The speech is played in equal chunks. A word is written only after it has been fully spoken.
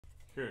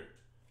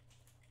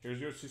Here's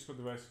your Cisco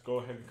device, go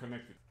ahead and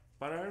connect it.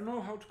 But I don't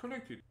know how to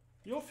connect it.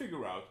 You'll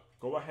figure out,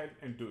 go ahead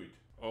and do it.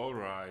 All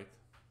right.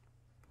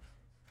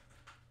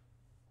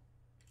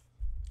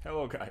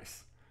 Hello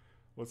guys,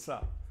 what's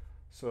up?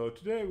 So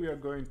today we are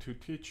going to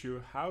teach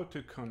you how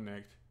to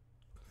connect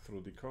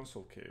through the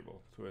console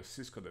cable to a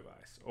Cisco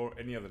device or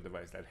any other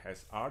device that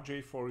has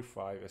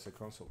RJ45 as a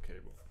console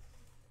cable.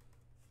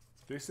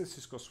 This is a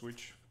Cisco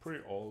switch,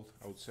 pretty old,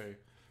 I would say,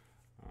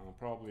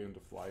 probably end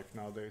of life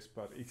nowadays,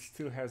 but it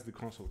still has the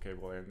console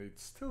cable and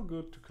it's still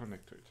good to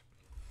connect to it.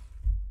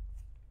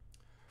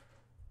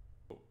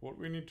 What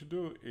we need to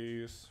do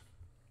is,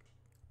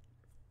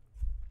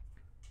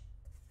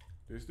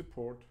 this is the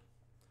port,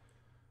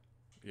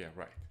 yeah,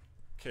 right,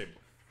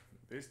 cable.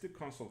 This is the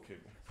console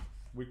cable.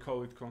 We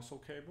call it console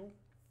cable.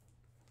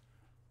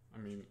 I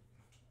mean,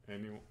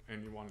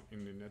 anyone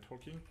in the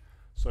networking.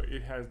 So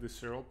it has the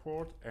serial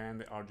port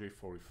and the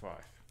RJ45.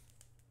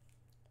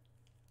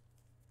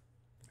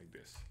 Like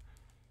this.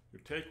 You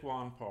take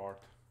one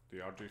part, the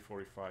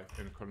RJ45,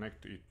 and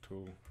connect it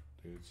to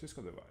the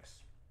Cisco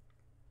device.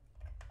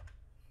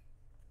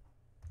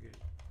 Okay.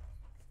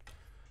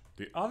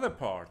 The other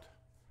part,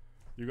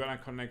 you're gonna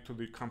connect to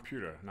the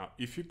computer. Now,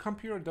 if your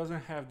computer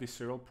doesn't have the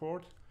serial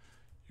port,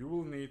 you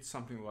will need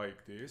something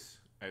like this.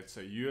 It's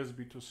a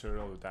USB to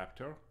serial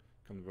adapter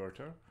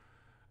converter,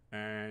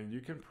 and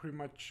you can pretty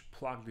much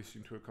plug this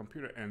into a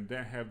computer and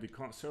then have the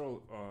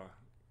serial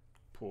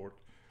port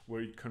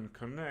where you can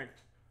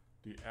connect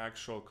the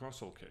actual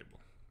console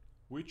cable,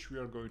 which we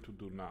are going to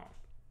do now.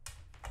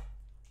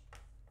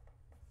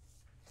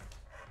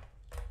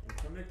 I'm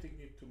connecting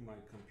it to my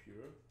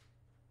computer,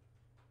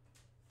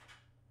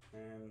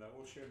 and I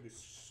will share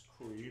this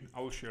screen.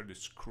 I will share the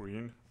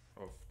screen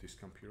of this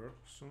computer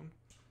soon.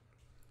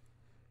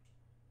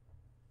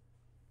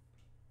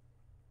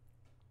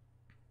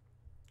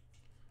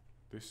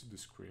 This is the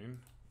screen.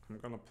 I'm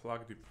gonna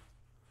plug the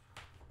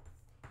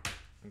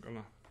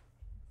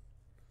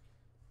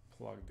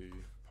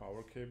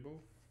power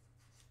cable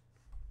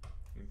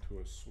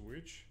into a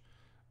switch,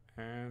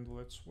 and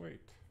let's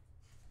wait.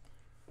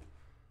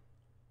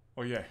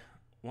 Oh yeah,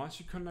 once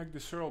you connect the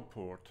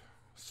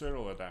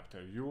serial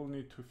adapter, you will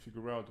need to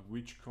figure out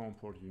which COM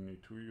port you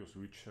need to use,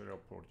 which serial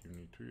port you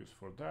need to use.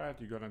 For that,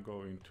 you're gonna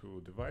go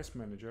into Device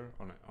Manager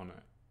on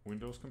a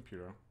Windows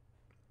computer.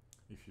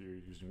 If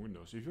you're using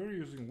Windows. If you're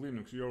using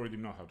Linux, you already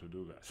know how to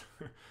do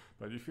that.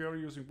 But if you're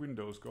using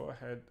Windows, go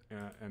ahead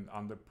and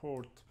under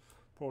ports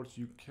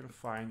you can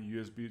find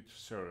USB to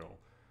serial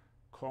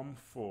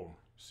COM4.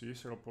 See,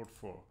 serial port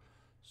 4.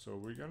 So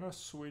we're gonna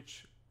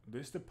switch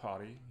this the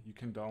PuTTY. You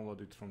can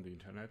download it from the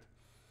internet,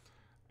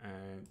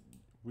 and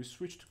we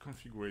switch to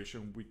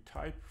configuration. We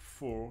type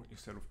 4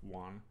 instead of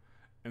 1,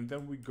 and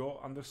then we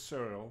go under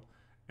serial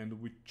and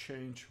we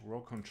change row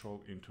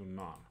control into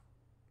none,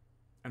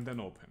 and then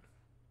open.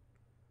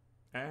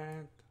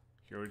 And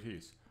here it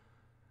is.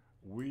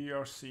 We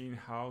are seeing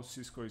how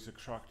Cisco is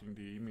extracting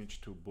the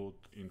image to boot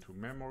into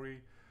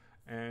memory,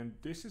 and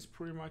this is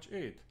pretty much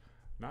it.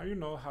 Now you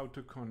know how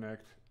to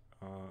connect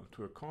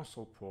to a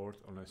console port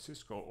on a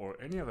Cisco or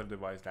any other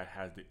device that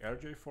has the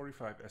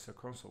RJ45 as a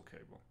console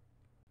cable.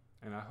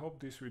 And I hope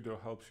this video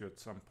helps you at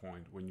some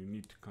point when you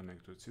need to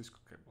connect to a Cisco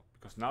cable,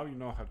 because now you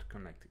know how to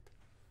connect it.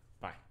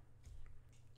 Bye.